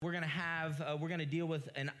we're going to deal with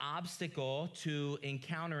an obstacle to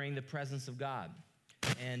encountering the presence of God.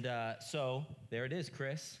 And so there it is,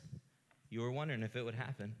 Chris. You were wondering if it would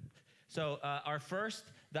happen. So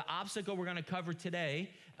the obstacle we're going to cover today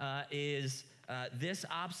is this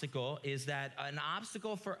obstacle is that an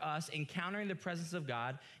obstacle for us encountering the presence of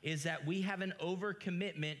God is that we have an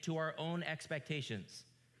overcommitment to our own expectations.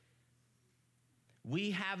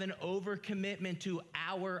 We have an overcommitment to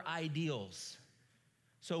our ideals.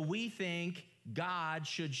 So we think God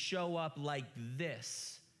should show up like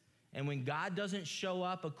this. And when God doesn't show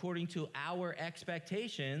up according to our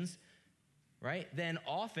expectations, right, then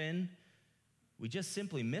often we just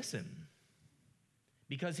simply miss him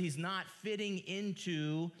because he's not fitting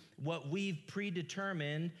into what we've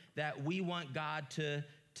predetermined that we want God to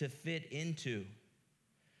fit into.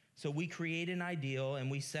 So we create an ideal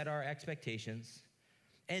and we set our expectations.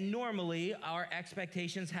 And normally, our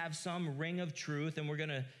expectations have some ring of truth, and we're going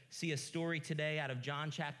to see a story today out of John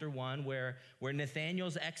chapter 1 where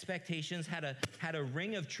Nathanael's expectations had a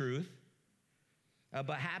ring of truth.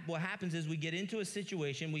 But what happens is we get into a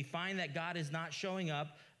situation, we find that God is not showing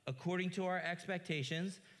up according to our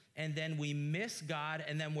expectations, and then we miss God,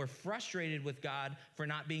 and then we're frustrated with God for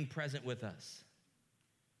not being present with us.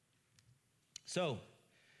 So,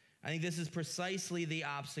 I think this is precisely the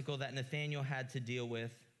obstacle that Nathanael had to deal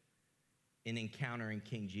with in encountering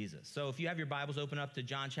King Jesus. So if you have your Bibles, open up to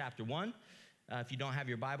John chapter 1. If you don't have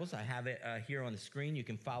your Bibles, I have it here on the screen. You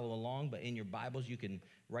can follow along, but in your Bibles, you can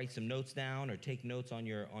write some notes down or take notes on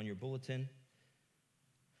your bulletin.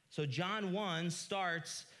 So John 1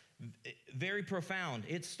 starts very profound.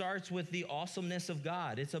 It starts with the awesomeness of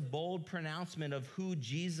God. It's a bold pronouncement of who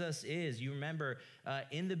Jesus is. You remember,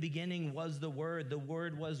 in the beginning was the Word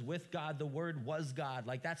was with God, the Word was God.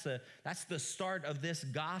 Like that's the start of this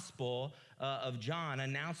gospel of John,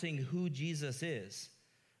 announcing who Jesus is.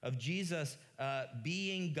 Of Jesus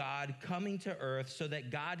being God, coming to earth so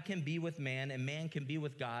that God can be with man and man can be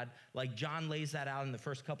with God, like John lays that out in the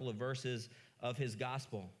first couple of verses of his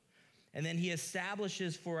gospel. And then he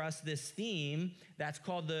establishes for us this theme that's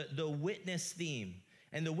called the witness theme.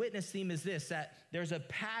 And the witness theme is this, that there's a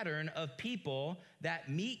pattern of people that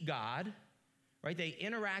meet God, right? They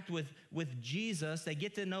interact with Jesus. They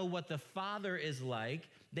get to know what the Father is like.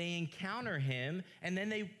 They encounter him, and then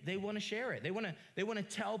they want to share it. They want to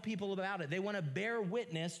tell people about it. They want to bear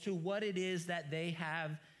witness to what it is that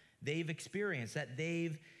they've experienced, that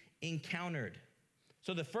they've encountered.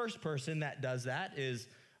 So the first person that does that is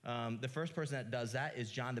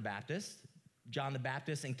John the Baptist. John the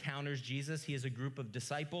Baptist encounters Jesus. He has a group of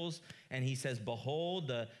disciples, and he says, "Behold,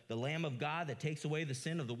 the Lamb of God that takes away the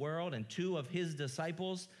sin of the world." And two of his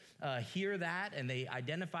disciples hear that, and they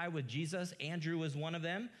identify with Jesus. Andrew is one of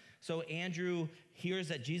them. So Andrew hears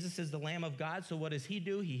that Jesus is the Lamb of God. So what does he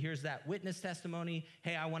do? He hears that witness testimony.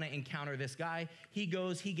 Hey, I want to encounter this guy. He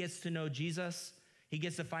goes, he gets to know Jesus. He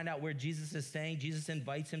gets to find out where Jesus is staying. Jesus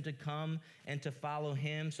invites him to come and to follow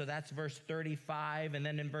him. So that's verse 35. And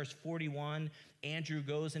then in verse 41, Andrew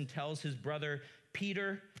goes and tells his brother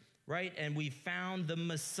Peter, right? And we found the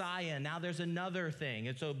Messiah. Now there's another thing.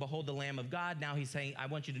 And so behold the Lamb of God. Now he's saying, I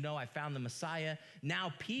want you to know I found the Messiah.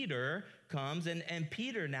 Now Peter comes and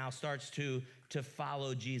Peter now starts to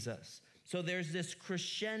follow Jesus. So there's this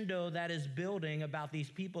crescendo that is building about these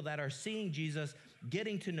people that are seeing Jesus,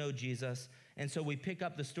 getting to know Jesus. And so we pick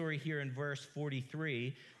up the story here in verse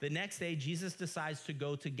 43. The next day, Jesus decides to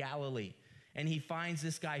go to Galilee. And he finds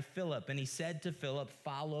this guy, Philip. And he said to Philip,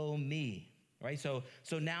 "Follow me." Right? So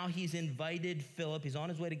now he's invited Philip. He's on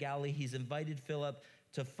his way to Galilee. He's invited Philip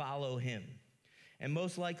to follow him. And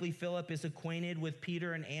most likely Philip is acquainted with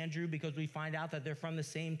Peter and Andrew because we find out that they're from the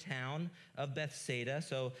same town of Bethsaida.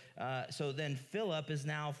 So then Philip is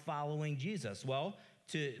now following Jesus. Well,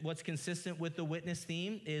 what's consistent with the witness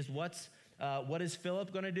theme is what is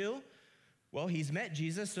Philip going to do? Well, he's met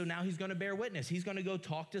Jesus, so now he's going to bear witness. He's going to go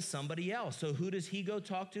talk to somebody else. So who does he go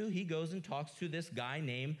talk to? He goes and talks to this guy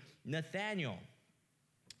named Nathanael.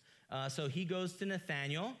 So he goes to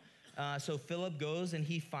Nathanael. So Philip goes and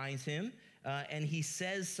he finds him and he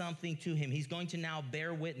says something to him. He's going to now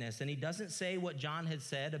bear witness. And he doesn't say what John had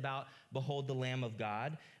said about, "Behold the Lamb of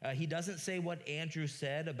God." He doesn't say what Andrew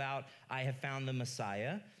said about, "I have found the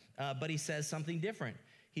Messiah." But he says something different.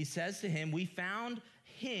 He says to him, "We found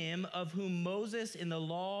him of whom Moses in the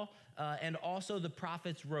law and also the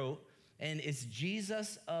prophets wrote, and it's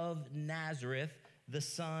Jesus of Nazareth, the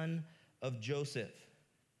son of Joseph."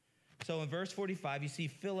 So in verse 45, you see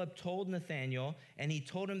Philip told Nathanael, and he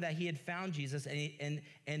told him that he had found Jesus, and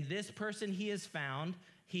this person he has found,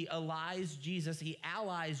 he allies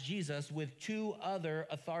Jesus with two other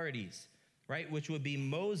authorities, right? Which would be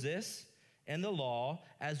Moses and the law,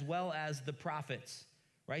 as well as the prophets,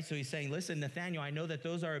 right? So he's saying, listen, Nathanael, I know that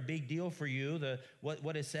those are a big deal for you,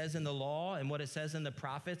 what it says in the law and what it says in the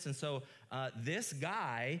prophets. And so this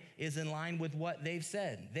guy is in line with what they've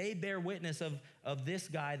said. They bear witness of this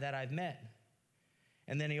guy that I've met.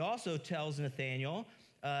 And then he also tells Nathanael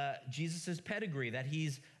Jesus' pedigree, that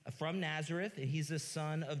he's from Nazareth and he's the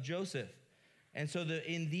son of Joseph. And so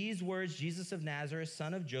in these words, Jesus of Nazareth,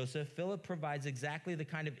 son of Joseph, Philip provides exactly the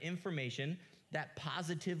kind of information that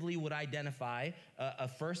positively would identify a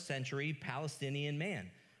first century Palestinian man,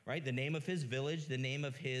 right? The name of his village, the name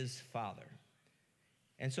of his father.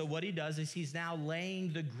 And so what he does is he's now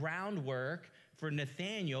laying the groundwork for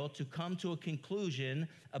Nathanael to come to a conclusion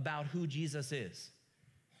about who Jesus is,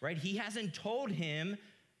 right? He hasn't told him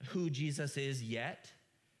who Jesus is yet,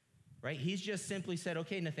 right? He's just simply said,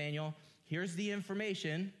 okay, Nathanael, here's the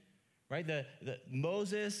information, right? The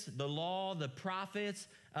Moses, the law, the prophets,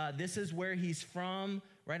 this is where he's from,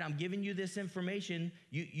 right? I'm giving you this information.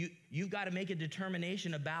 You've got to make a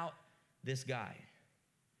determination about this guy.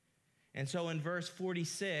 And so in verse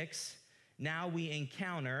 46, now we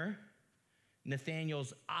encounter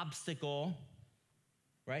Nathanael's obstacle,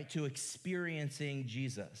 right, to experiencing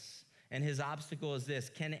Jesus. And his obstacle is this: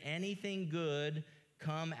 can anything good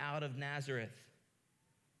come out of Nazareth?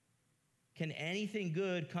 Can anything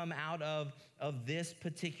good come out of this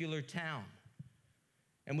particular town?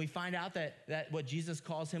 And we find out that what Jesus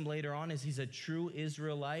calls him later on is he's a true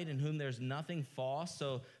Israelite in whom there's nothing false.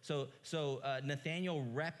 So Nathanael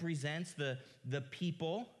represents the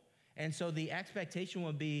people. And so the expectation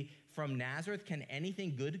would be from Nazareth, can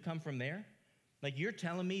anything good come from there? Like, you're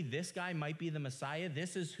telling me this guy might be the Messiah?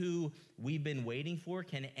 This is who we've been waiting for?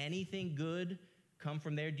 Can anything good come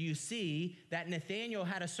from there? Do you see that Nathanael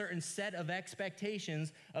had a certain set of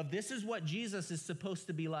expectations of this is what Jesus is supposed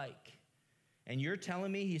to be like? And you're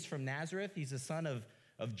telling me he's from Nazareth, he's the son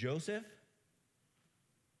of Joseph?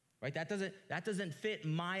 Right? That doesn't fit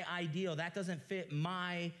my ideal. That doesn't fit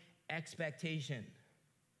my expectation.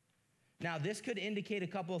 Now, this could indicate a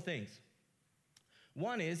couple of things.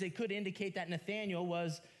 One is it could indicate that Nathanael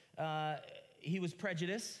was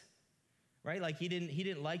prejudiced, right? Like he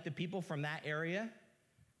didn't like the people from that area.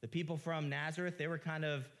 The people from Nazareth, they were kind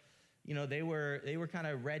of, they were kind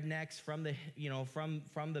of rednecks from the,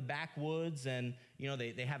 from the backwoods, and,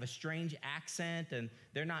 they have a strange accent, and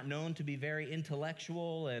they're not known to be very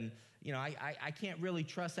intellectual, and, I can't really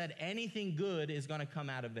trust that anything good is going to come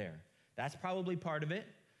out of there. That's probably part of it.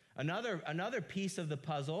 Another piece of the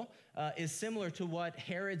puzzle is similar to what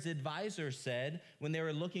Herod's advisors said when they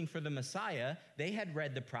were looking for the Messiah. They had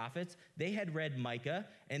read the prophets, they had read Micah,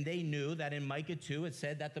 and they knew that in Micah 2 it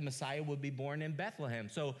said that the Messiah would be born in Bethlehem.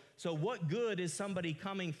 So what good is somebody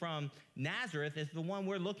coming from Nazareth if the one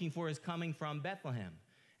we're looking for is coming from Bethlehem?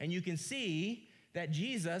 And you can see that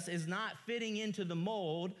Jesus is not fitting into the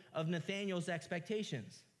mold of Nathanael's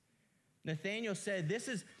expectations. Nathanael said, this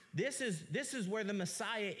is where the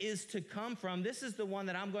Messiah is to come from. This is the one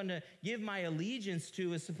that I'm going to give my allegiance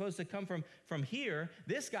to, is supposed to come from here.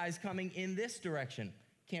 This guy's coming in this direction.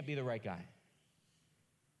 Can't be the right guy.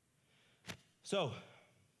 So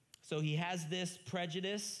he has this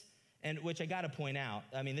prejudice, and which I got to point out.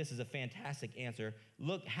 I mean, this is a fantastic answer.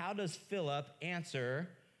 Look, how does Philip answer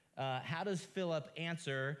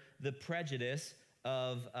the prejudice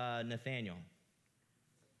of Nathanael?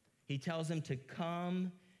 He tells him to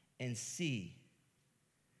come and see.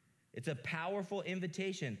 It's a powerful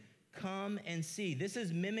invitation. Come and see. This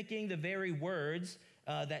is mimicking the very words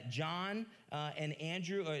that John and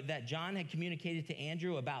Andrew, or that John had communicated to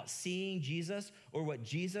Andrew about seeing Jesus, or what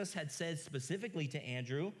Jesus had said specifically to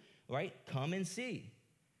Andrew, right? Come and see.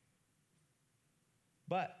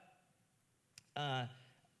 But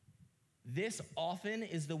this often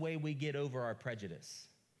is the way we get over our prejudice.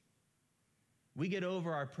 We get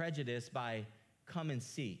over our prejudice by come and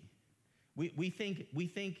see. We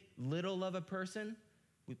think little of a person.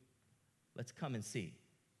 Let's come and see.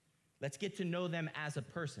 Let's get to know them as a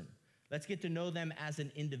person. Let's get to know them as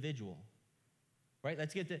an individual. Right?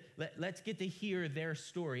 Let's get to hear their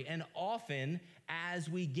story. And often, as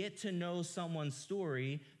we get to know someone's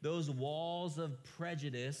story, those walls of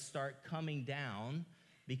prejudice start coming down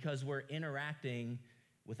because we're interacting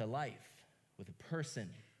with a life, with a person.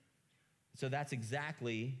 So that's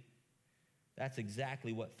exactly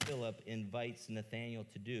what Philip invites Nathanael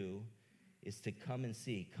to do, is to come and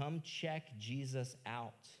see. Come check Jesus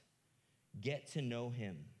out. Get to know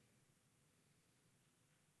him.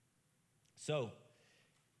 So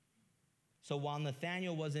while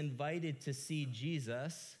Nathanael was invited to see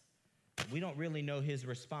Jesus, we don't really know his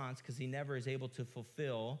response because he never is able to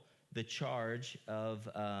fulfill the charge of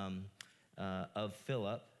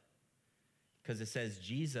Philip, because it says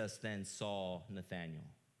Jesus then saw Nathanael.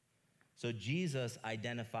 So Jesus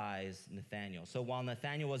identifies Nathanael. So while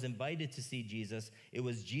Nathanael was invited to see Jesus, it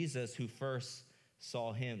was Jesus who first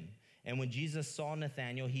saw him. And when Jesus saw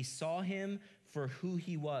Nathanael, he saw him for who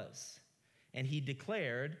he was. And he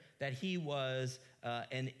declared that he was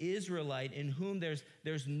an Israelite in whom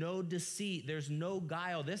there's no deceit, there's no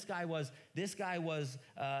guile.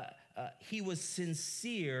 He was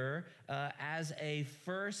sincere as a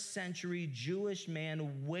first century Jewish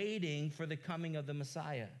man waiting for the coming of the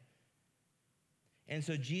Messiah. And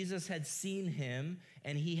so Jesus had seen him,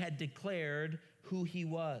 and he had declared who he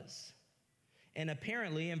was. And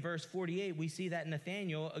apparently in verse 48, we see that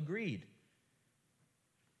Nathanael agreed,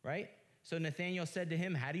 right? So Nathanael said to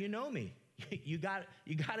him, "How do you know me?" You got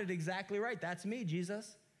it exactly right. That's me,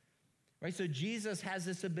 Jesus. Right? So Jesus has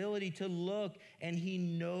this ability to look, and he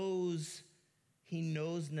knows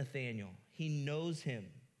Nathanael. He knows him.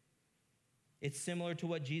 It's similar to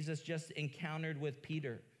what Jesus just encountered with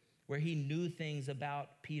Peter, where he knew things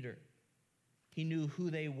about Peter. He knew who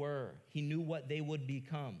they were. He knew what they would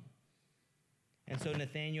become. And so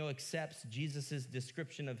Nathanael accepts Jesus'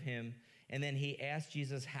 description of him, and then he asks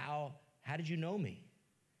Jesus, how did you know me?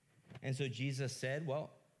 And so Jesus said,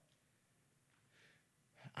 well,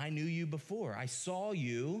 I knew you before. I saw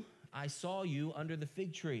you under the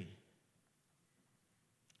fig tree.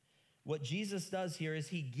 What Jesus does here is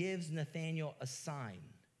he gives Nathanael a sign.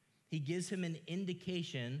 He gives him an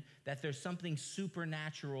indication that there's something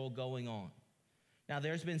supernatural going on. Now,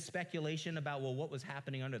 there's been speculation about, well, what was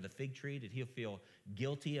happening under the fig tree? Did he feel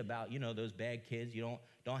guilty about, those bad kids? You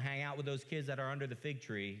don't hang out with those kids that are under the fig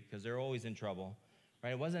tree because they're always in trouble,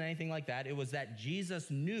 right? It wasn't anything like that. It was that Jesus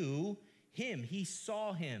knew him. He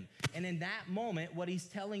saw him. And in that moment, what he's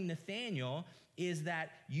telling Nathanael is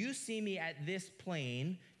that you see me at this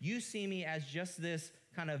plane. You see me as just this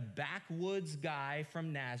kind of backwoods guy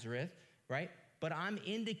from Nazareth, right? But I'm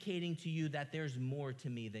indicating to you that there's more to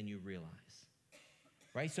me than you realize.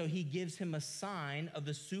 Right? So he gives him a sign of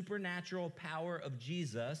the supernatural power of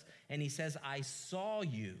Jesus, and he says, I saw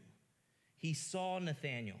you. He saw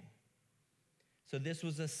Nathanael. So this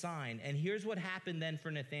was a sign. And here's what happened then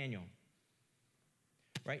for Nathanael.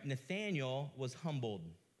 Right? Nathanael was humbled.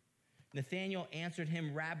 Nathanael answered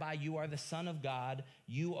him, Rabbi, you are the Son of God.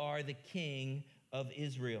 You are the King of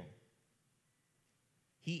Israel.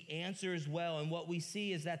 He answers well. And what we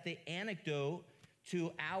see is that the antidote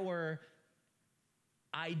to our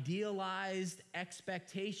idealized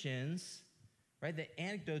expectations, right? The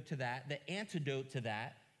antidote to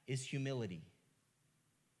that is humility,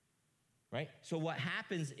 right? So what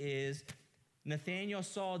happens is Nathanael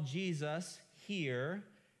saw Jesus here.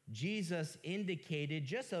 Jesus indicated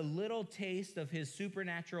just a little taste of his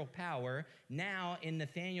supernatural power. Now, in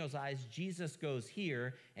Nathanael's eyes, Jesus goes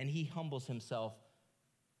here, and he humbles himself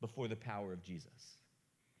before the power of Jesus.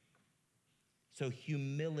 So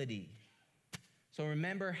humility. So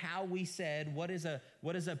remember how we said, what is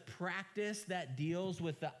a practice that deals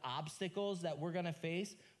with the obstacles that we're going to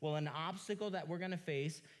face? Well, an obstacle that we're going to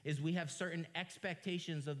face is we have certain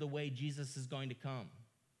expectations of the way Jesus is going to come.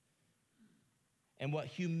 And what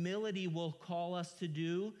humility will call us to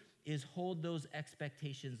do is hold those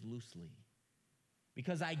expectations loosely.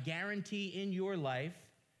 Because I guarantee in your life,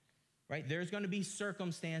 right, there's going to be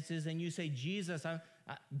circumstances and you say, Jesus,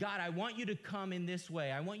 God, I want you to come in this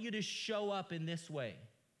way. I want you to show up in this way.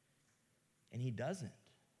 And he doesn't.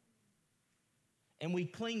 And we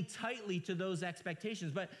cling tightly to those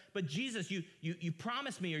expectations. But Jesus, you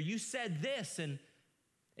promised me, or you said this, and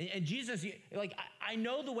Jesus, I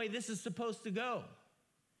know the way this is supposed to go.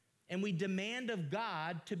 And we demand of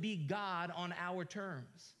God to be God on our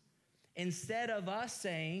terms. Instead of us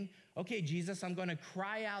saying, okay, Jesus, I'm going to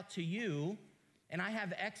cry out to you, and I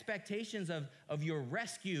have expectations of your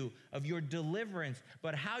rescue, of your deliverance.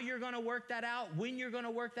 But how you're going to work that out, when you're going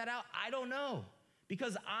to work that out, I don't know.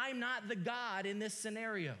 Because I'm not the God in this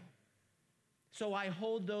scenario. So I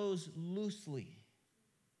hold those loosely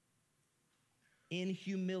in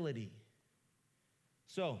humility.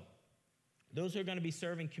 So, those who are going to be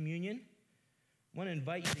serving communion, I want to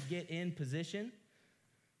invite you to get in position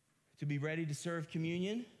to be ready to serve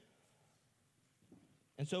communion.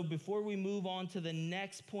 And so before we move on to the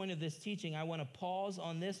next point of this teaching, I want to pause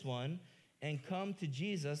on this one and come to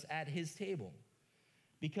Jesus at his table.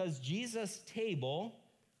 Because Jesus' table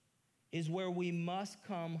is where we must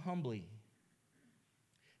come humbly.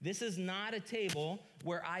 This is not a table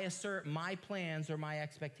where I assert my plans or my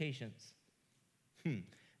expectations.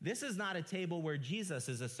 This is not a table where Jesus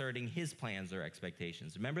is asserting his plans or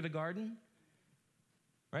expectations. Remember the garden?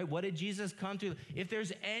 right? What did Jesus come to? If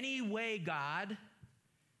there's any way, God,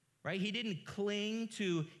 right? He didn't cling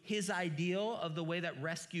to his ideal of the way that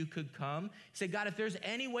rescue could come. He said, God, if there's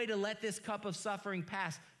any way to let this cup of suffering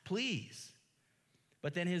pass, please.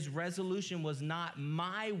 But then his resolution was not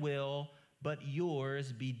my will, but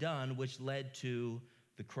yours be done, which led to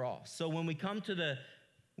the cross. So when we come to the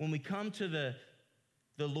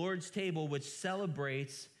Lord's table, which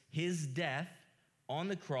celebrates his death on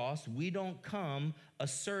the cross, we don't come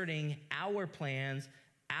asserting our plans,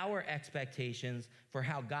 our expectations for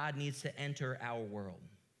how God needs to enter our world.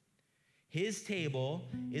 His table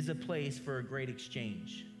is a place for a great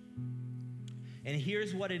exchange. And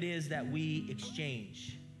here's what it is that we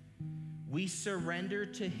exchange. We surrender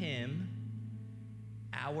to him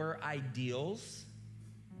our ideals.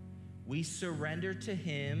 We surrender to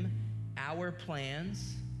him our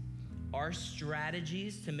plans, our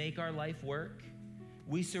strategies to make our life work.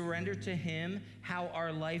 We surrender to him how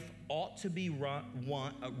our life ought to be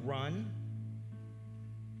run.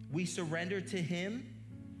 We surrender to him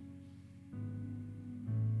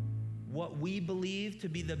what we believe to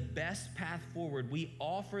be the best path forward. We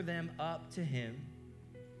offer them up to him,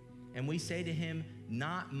 and we say to him,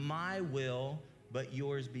 not my will, but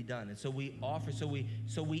yours be done. And so we offer,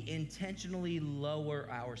 so we intentionally lower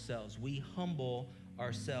ourselves. We humble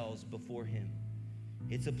ourselves before him.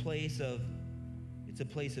 It's a place of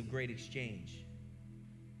great exchange.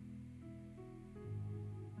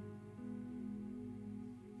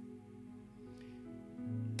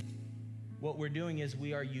 What we're doing is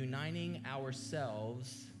we are uniting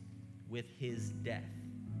ourselves with his death.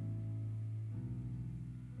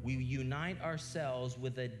 We unite ourselves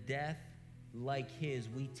with a death like his.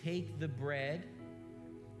 We take the bread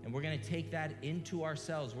and we're going to take that into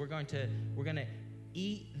ourselves. We're going to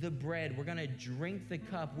eat the bread. We're going to drink the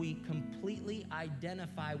cup. We completely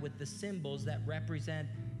identify with the symbols that represent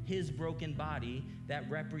his broken body, that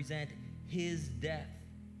represent his death.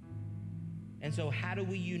 And so how do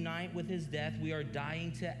we unite with his death? We are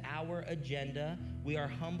dying to our agenda. We are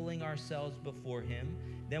humbling ourselves before him.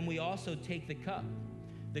 Then we also take the cup.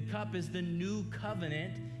 The cup is the new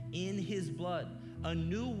covenant in his blood, a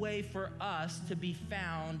new way for us to be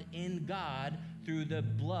found in God through the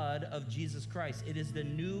blood of Jesus Christ. It is the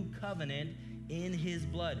new covenant in his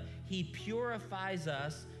blood. He purifies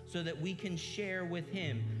us so that we can share with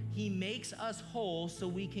him. He makes us whole so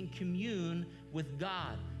we can commune with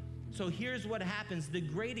God. So here's what happens. The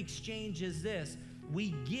great exchange is this.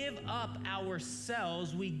 We give up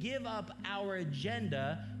ourselves. We give up our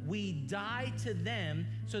agenda. We die to them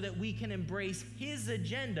so that we can embrace his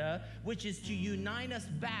agenda, which is to unite us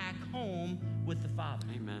back home with the Father.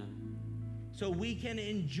 Amen. So we can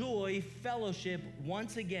enjoy fellowship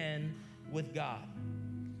once again with God.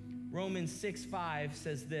 Romans 6:5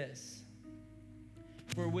 says this.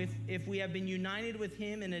 For if we have been united with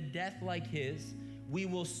him in a death like his, we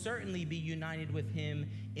will certainly be united with him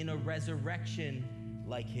in a resurrection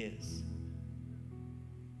like his.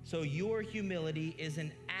 So your humility is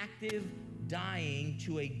an active dying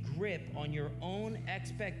to a grip on your own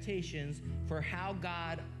expectations for how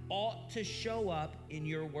God ought to show up in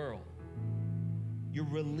your world. You're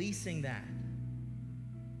releasing that.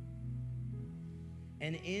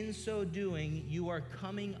 And in so doing, you are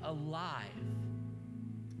coming alive,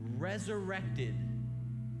 resurrected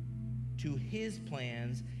to his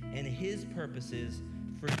plans and his purposes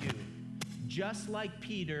for you. Just like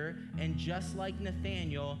Peter and just like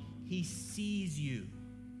Nathaniel, he sees you.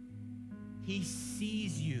 He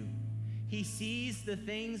sees you. He sees the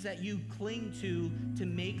things that you cling to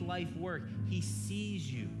make life work. He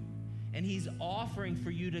sees you. And he's offering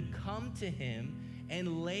for you to come to him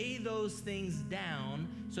and lay those things down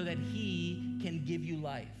so that he can give you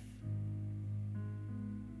life.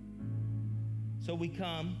 So we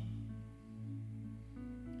come,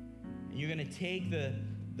 and you're going to take the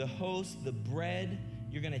host, the bread,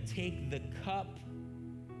 you're going to take the cup.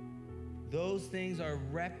 Those things are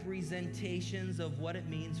representations of what it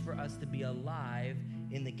means for us to be alive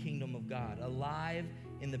in the kingdom of God, alive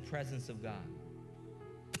in the presence of God.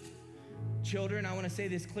 Children, I want to say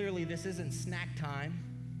this clearly. This isn't snack time.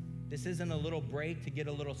 This isn't a little break to get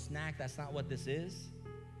a little snack. That's not what this is.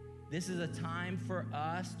 This is a time for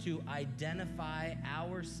us to identify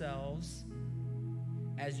ourselves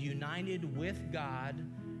as united with God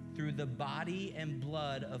through the body and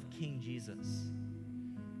blood of King Jesus.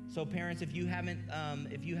 So parents, if you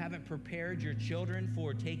haven't prepared your children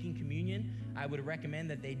for taking communion, I would recommend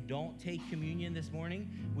that they don't take communion this morning.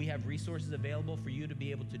 We have resources available for you to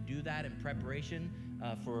be able to do that in preparation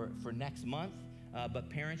for next month. But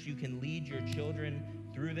parents, you can lead your children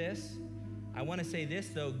through this. I want to say this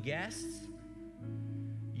though, guests,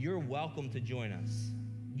 you're welcome to join us.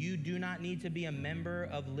 You do not need to be a member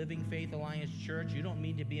of Living Faith Alliance Church. You don't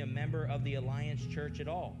need to be a member of the Alliance Church at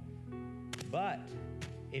all. But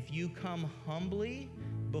if you come humbly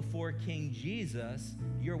before King Jesus,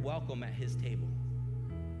 you're welcome at his table.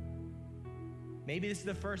 Maybe this is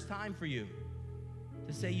the first time for you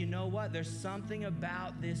to say, you know what? There's something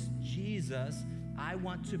about this Jesus. I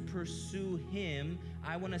want to pursue him.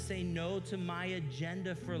 I want to say no to my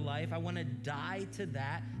agenda for life. I want to die to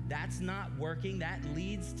that. That's not working. That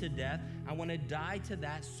leads to death. I want to die to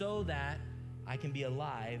that so that I can be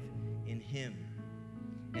alive in him.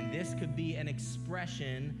 And this could be an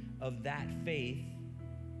expression of that faith,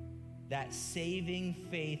 that saving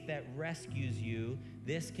faith that rescues you.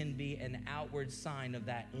 This can be an outward sign of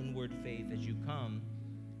that inward faith as you come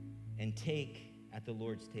and take at the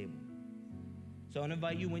Lord's table. So I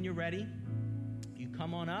invite you, when you're ready, you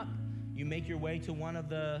come on up, you make your way to one of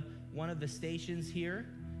the stations here,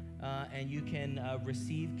 and you can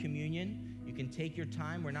receive communion. You can take your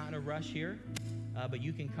time. We're not in a rush here, but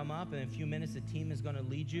you can come up. In a few minutes, the team is going to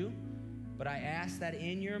lead you. But I ask that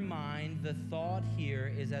in your mind, the thought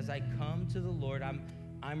here is, as I come to the Lord,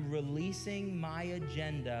 I'm releasing my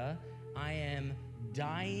agenda. I am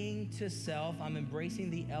dying to self. I'm embracing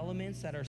the elements that are